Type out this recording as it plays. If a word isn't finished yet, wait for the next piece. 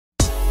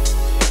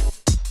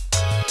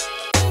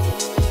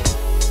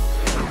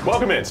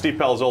Welcome in. Steve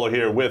Palazzolo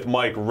here with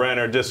Mike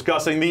Renner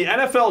discussing the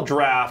NFL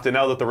draft. And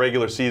now that the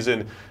regular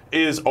season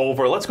is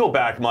over, let's go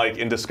back, Mike,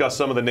 and discuss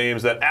some of the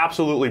names that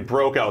absolutely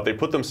broke out. They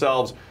put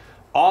themselves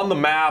on the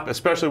map,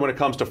 especially when it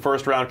comes to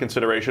first-round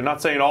consideration.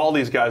 Not saying all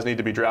these guys need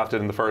to be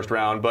drafted in the first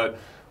round, but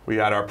we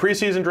had our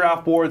preseason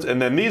draft boards, and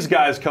then these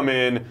guys come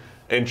in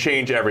and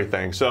change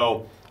everything.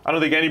 So I don't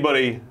think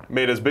anybody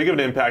made as big of an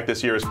impact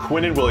this year as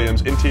Quinnen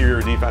Williams,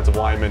 interior defensive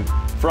lineman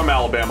from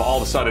Alabama, all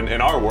of a sudden in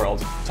our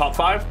world. Top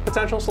 5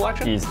 potential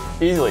selection?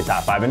 Easily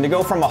top 5. And to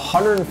go from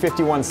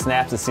 151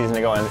 snaps this season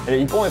ago, and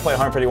he only played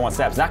 151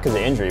 snaps, not because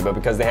of injury, but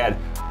because they had,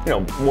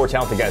 more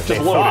talented guys they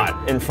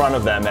thought in front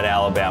of them at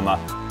Alabama.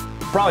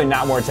 Probably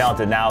not more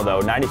talented now, though.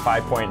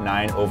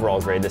 95.9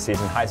 overall grade this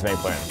season, highest of any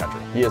player in the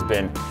country. He has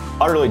been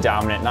utterly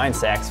dominant. 9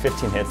 sacks,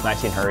 15 hits,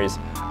 19 hurries.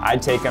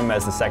 I'd take him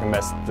as the second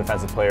best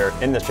defensive player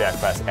in this draft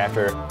class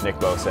after Nick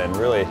Bosa, and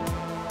really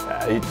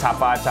top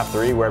 5, top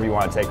 3, wherever you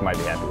want to take him, I'd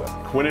be happy with.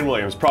 Quinnen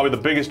Williams, probably the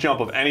biggest jump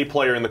of any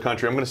player in the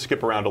country. I'm going to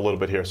skip around a little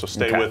bit here, so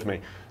stay with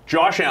me.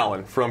 Josh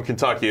Allen from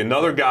Kentucky,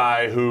 another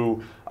guy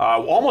who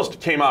almost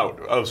came out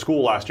of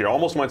school last year,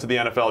 almost went to the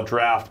NFL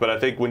draft, but I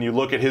think when you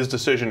look at his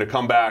decision to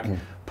come back,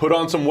 put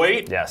on some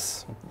weight,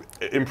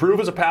 improve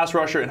as a pass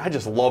rusher, and I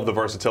just love the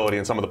versatility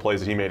in some of the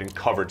plays that he made in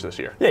coverage this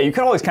year. Yeah, you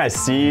could always kind of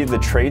see the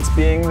traits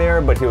being there,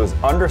 but he was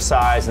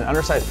undersized, and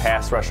undersized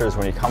pass rushers,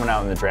 when you're coming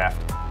out in the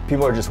draft,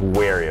 people are just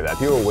wary of that.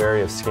 People are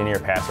wary of skinnier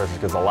pass rushers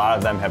because a lot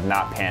of them have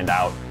not panned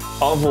out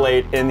of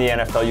late in the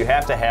NFL. You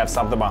have to have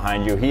something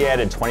behind you. He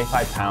added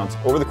 25 pounds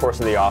over the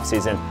course of the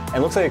offseason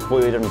and looks like a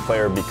completely different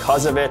player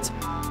because of it.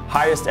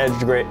 Highest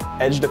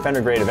edge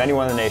defender grade of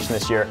anyone in the nation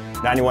this year,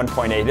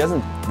 91.8. He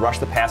doesn't rush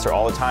the passer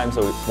all the time,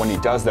 so when he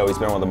does, though, he's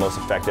been one of the most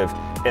effective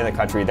in the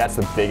country. That's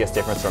the biggest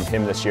difference from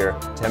him this year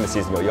to him a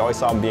season ago. You always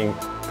saw him being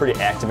pretty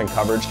active in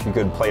coverage. He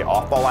could play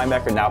off-ball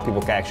linebacker. Now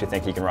people can actually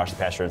think he can rush the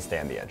passer and stay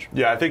on the edge.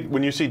 Yeah, I think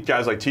when you see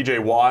guys like T.J.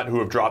 Watt, who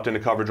have dropped into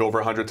coverage over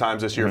 100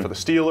 times this year for the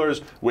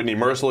Steelers, Whitney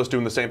Merciless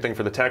doing the same thing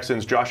for the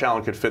Texans, Josh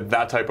Allen could fit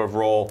that type of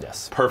role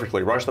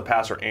perfectly. Rush the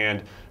passer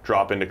and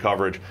drop into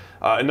coverage.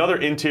 Another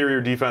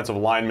interior defensive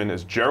lineman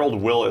is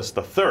Gerald Willis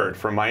III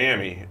from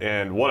Miami,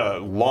 and what a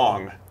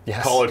long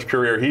college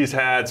career he's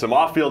had. Some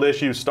off-field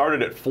issues,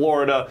 started at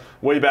Florida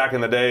way back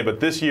in the day,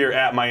 but this year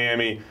at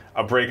Miami,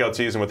 a breakout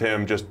season with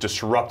him just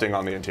disrupting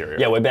on the interior.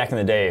 Yeah, way back in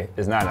the day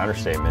is not an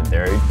understatement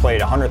there. He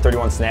played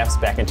 131 snaps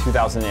back in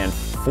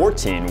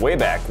 2014, way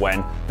back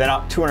when, then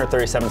up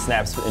 237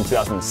 snaps in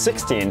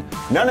 2016,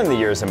 none in the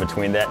years in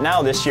between that.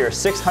 Now this year,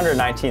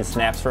 619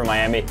 snaps for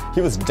Miami.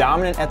 He was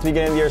dominant at the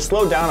beginning of the year,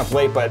 slowed down of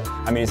late, but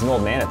I mean, he's an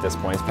old man at this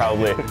point. He's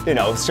probably,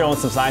 showing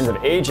some signs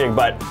of aging,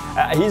 but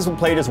he's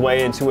played his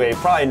way into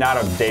probably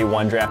not a day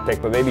 1 draft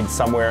pick, but maybe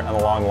somewhere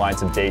along the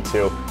lines of day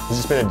 2. He's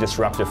just been a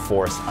disruptive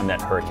force on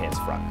that Hurricanes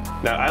front.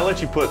 Now, I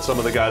let you put some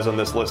of the guys on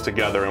this list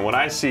together, and when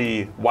I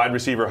see wide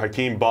receiver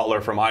Hakeem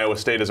Butler from Iowa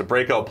State as a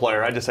breakout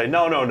player, I just say,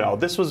 no.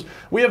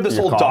 We have this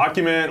whole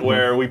document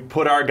where we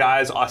put our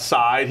guys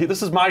aside.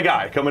 This is my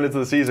guy coming into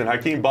the season,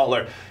 Hakeem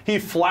Butler. He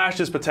flashed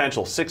his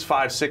potential,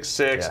 6'5",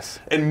 6'6",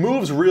 and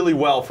moves really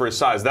well for his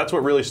size. That's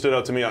what really stood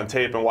out to me on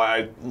tape and why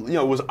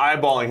I was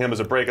eyeballing him as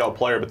a breakout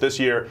player, but this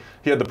year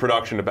he had the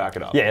production to back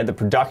it up. Yeah, the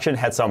production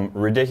had some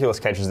ridiculous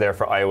catches there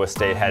for Iowa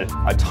State, had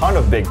a ton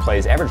of big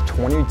plays, averaged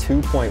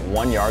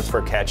 22.1 yards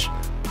per catch,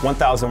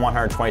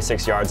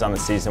 1,126 yards on the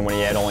season when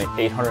he had only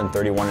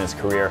 831 in his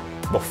career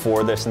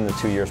before this in the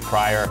 2 years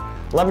prior.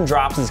 11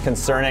 drops is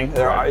concerning.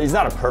 He's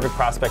not a perfect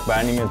prospect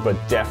by any means, but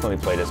definitely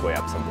played his way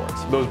up some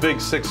boards. Those big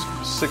 6'5",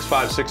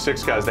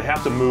 6'6" guys, they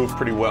have to move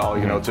pretty well,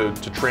 to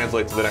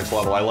translate to the next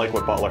level. I like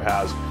what Butler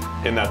has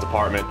in that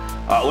department.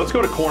 Let's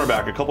go to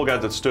cornerback. A couple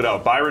guys that stood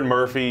out. Byron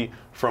Murphy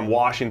from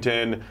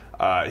Washington.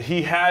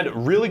 He had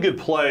really good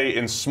play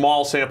in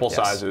small sample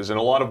sizes, and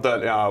a lot of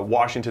the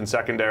Washington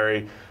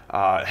secondary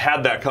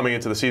had that coming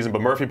into the season,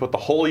 but Murphy put the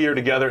whole year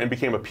together and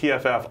became a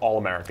PFF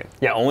All-American.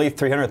 Yeah, only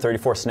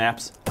 334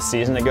 snaps a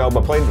season ago,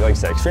 but played, like I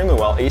said, extremely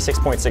well.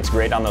 86.6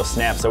 grade on those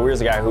snaps. So here's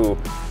a guy who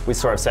we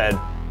sort of said,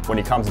 when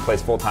he comes and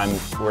plays full-time,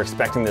 we're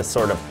expecting this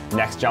sort of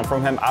next jump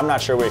from him. I'm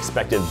not sure we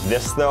expected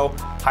this, though.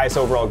 Highest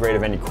overall grade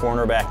of any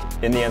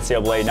cornerback in the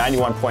NCAA,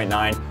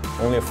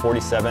 91.9, only a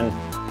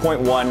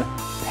 47.1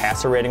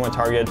 passer rating when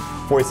targeted,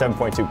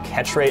 47.2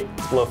 catch rate.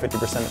 It's below 50%.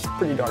 That's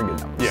pretty darn good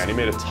numbers. Yeah, and he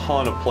made a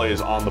ton of plays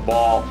on the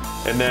ball.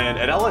 And then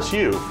at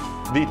LSU,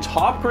 the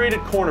top-graded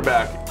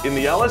cornerback in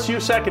the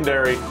LSU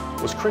secondary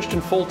was Christian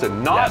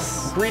Fulton, not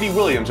Greedy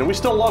Williams. And we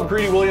still love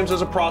Greedy Williams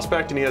as a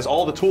prospect, and he has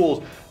all the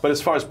tools. But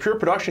as far as pure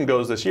production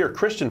goes this year,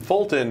 Christian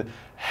Fulton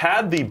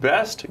had the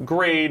best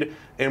grade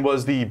and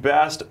was the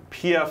best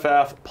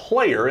PFF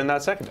player in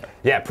that secondary.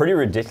 Yeah, pretty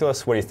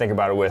ridiculous when you think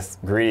about it with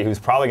Greedy, who's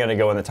probably going to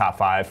go in the top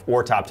 5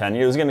 or top 10.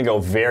 He was going to go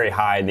very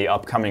high in the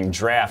upcoming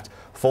draft.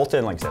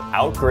 Fulton, like I said,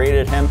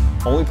 outgraded him.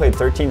 Only played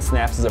 13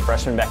 snaps as a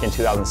freshman back in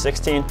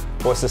 2016.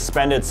 Was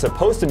suspended,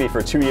 supposed to be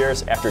for 2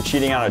 years after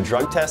cheating on a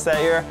drug test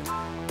that year.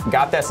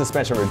 Got that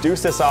suspension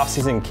reduced this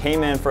offseason,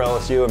 came in for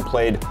LSU and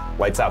played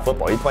lights out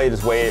football. He played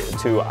his way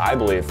to, I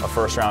believe, a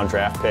first-round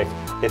draft pick.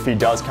 If he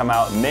does come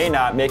out, may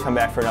not, may come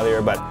back for another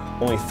year, but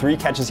Only 3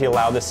 catches he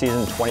allowed this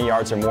season, 20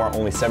 yards or more,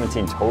 only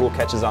 17 total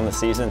catches on the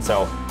season,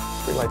 so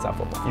pretty lights out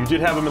football. You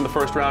did have him in the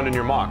first round in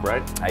your mock,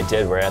 right? I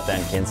did. We're at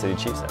that Kansas City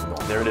Chiefs.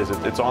 There it is.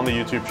 It's on the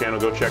YouTube channel.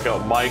 Go check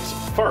out Mike's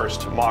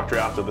first mock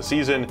draft of the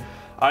season.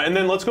 And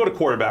then let's go to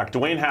quarterback,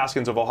 Dwayne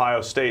Haskins of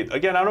Ohio State.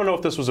 Again, I don't know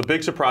if this was a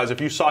big surprise.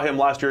 If you saw him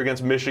last year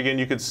against Michigan,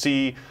 you could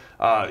see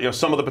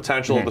some of the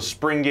potential. The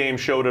spring game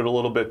showed it a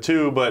little bit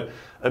too, but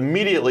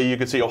immediately you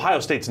could see Ohio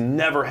State's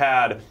never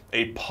had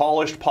a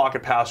polished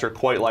pocket passer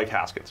quite like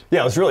Haskins.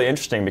 Yeah, it was really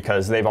interesting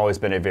because they've always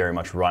been a very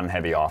much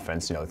run-heavy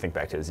offense. You know, think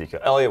back to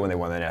Ezekiel Elliott when they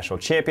won the national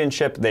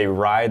championship. They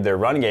ride their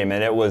run game,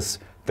 and it was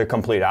the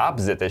complete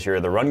opposite this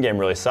year. The run game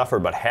really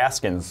suffered, but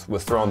Haskins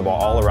was throwing the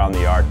ball all around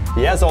the yard.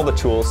 He has all the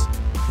tools.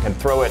 Can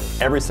throw it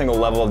every single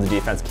level of the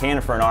defense,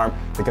 cannon for an arm.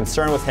 The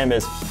concern with him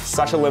is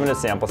such a limited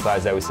sample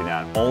size that we see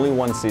now. Only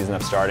 1 season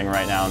of starting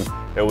right now.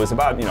 And it was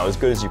about as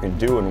good as you can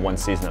do in 1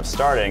 season of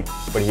starting,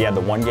 but he had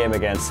the 1 game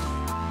against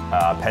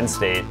Penn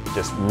State,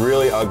 just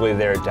really ugly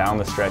there down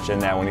the stretch in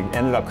that when he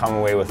ended up coming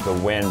away with the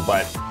win,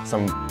 but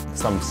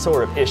some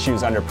sort of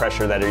issues under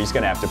pressure that he's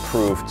going to have to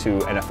prove to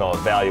NFL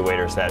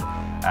evaluators that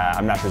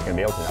I'm not sure he's going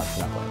to be able to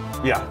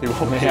now. Yeah, he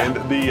won't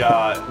be.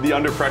 And the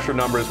under pressure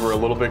numbers were a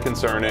little bit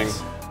concerning.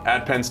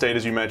 At Penn State,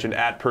 as you mentioned,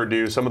 at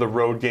Purdue, some of the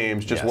road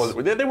games just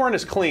they weren't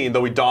as clean,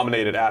 though he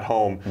dominated at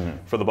home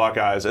for the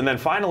Buckeyes. And then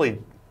finally,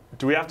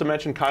 do we have to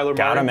mention Kyler Murray?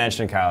 Gotta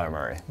mention Kyler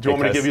Murray. Do you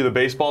want me to give you the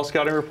baseball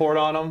scouting report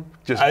on him?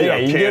 Just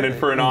cannon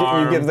for an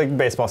arm. You give the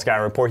baseball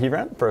scouting report. He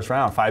ran first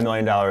round, $5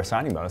 million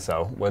signing bonus.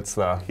 So what's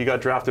the? He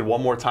got drafted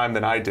 1 more time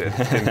than I did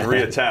in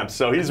 3 attempts.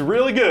 So he's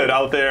really good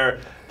out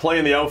there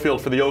playing the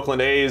outfield for the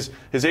Oakland A's.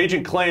 His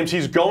agent claims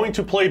he's going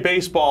to play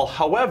baseball.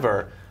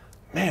 However,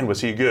 man, was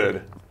he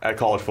good at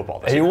college football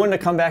this year. He wouldn't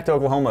have come back to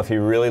Oklahoma if he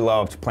really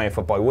loved playing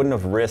football. He wouldn't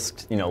have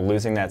risked,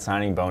 losing that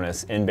signing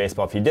bonus in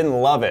baseball if he didn't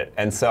love it.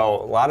 And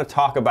so a lot of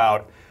talk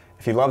about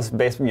if he loves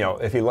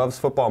if he loves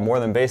football more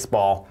than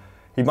baseball,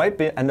 he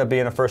might end up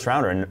being a first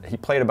rounder. And he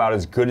played about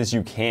as good as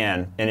you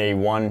can in a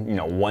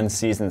 1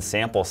 season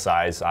sample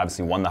size.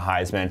 Obviously won the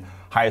Heisman,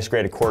 highest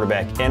graded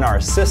quarterback in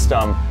our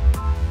system.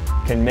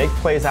 Can make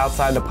plays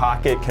outside the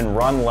pocket, can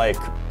run like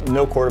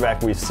no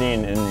quarterback we've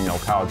seen in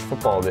college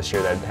football this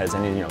year that has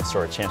any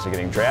sort of chance of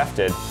getting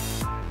drafted.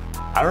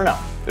 I don't know.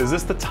 Is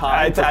this the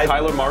time for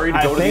Kyler Murray to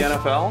go to the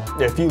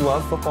NFL? If you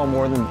love football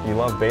more than you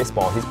love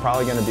baseball, he's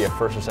probably going to be a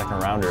first or second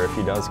rounder if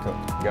he does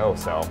go.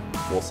 So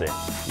we'll see.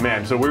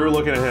 Man, so we were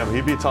looking at him.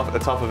 He'd be a tough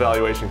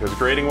evaluation because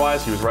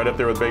grading-wise, he was right up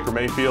there with Baker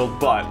Mayfield.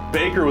 But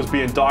Baker was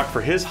being docked for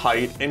his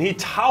height, and he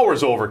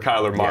towers over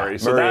Kyler Murray.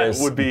 So that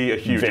would be a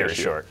huge issue. Very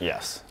short,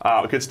 yes.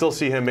 We could still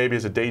see him maybe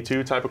as a day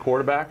 2 type of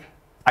quarterback.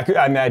 I could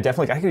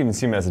even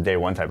see him as a day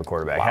 1 type of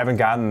quarterback. Wow. I haven't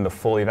gotten the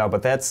full eval,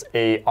 but that's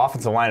a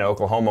offensive line at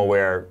Oklahoma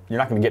where you're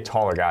not going to get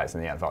taller guys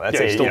in the NFL. That's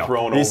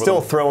he's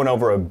still throwing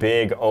over a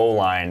big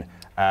O-line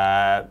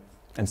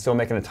and still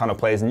making a ton of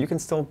plays, and you can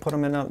still put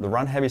him in the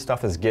run-heavy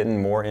stuff is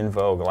getting more in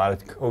vogue. A lot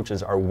of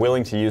coaches are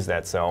willing to use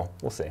that, so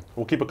we'll see.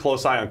 We'll keep a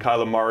close eye on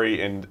Kyler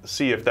Murray and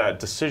see if that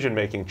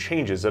decision-making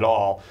changes at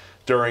all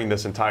during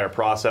this entire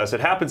process. It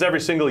happens every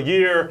single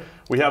year.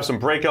 We have some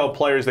breakout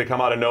players, they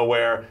come out of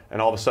nowhere,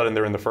 and all of a sudden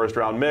they're in the first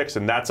round mix,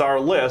 and that's our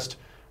list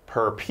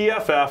per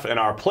PFF and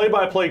our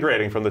play-by-play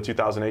grading from the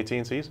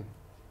 2018 season.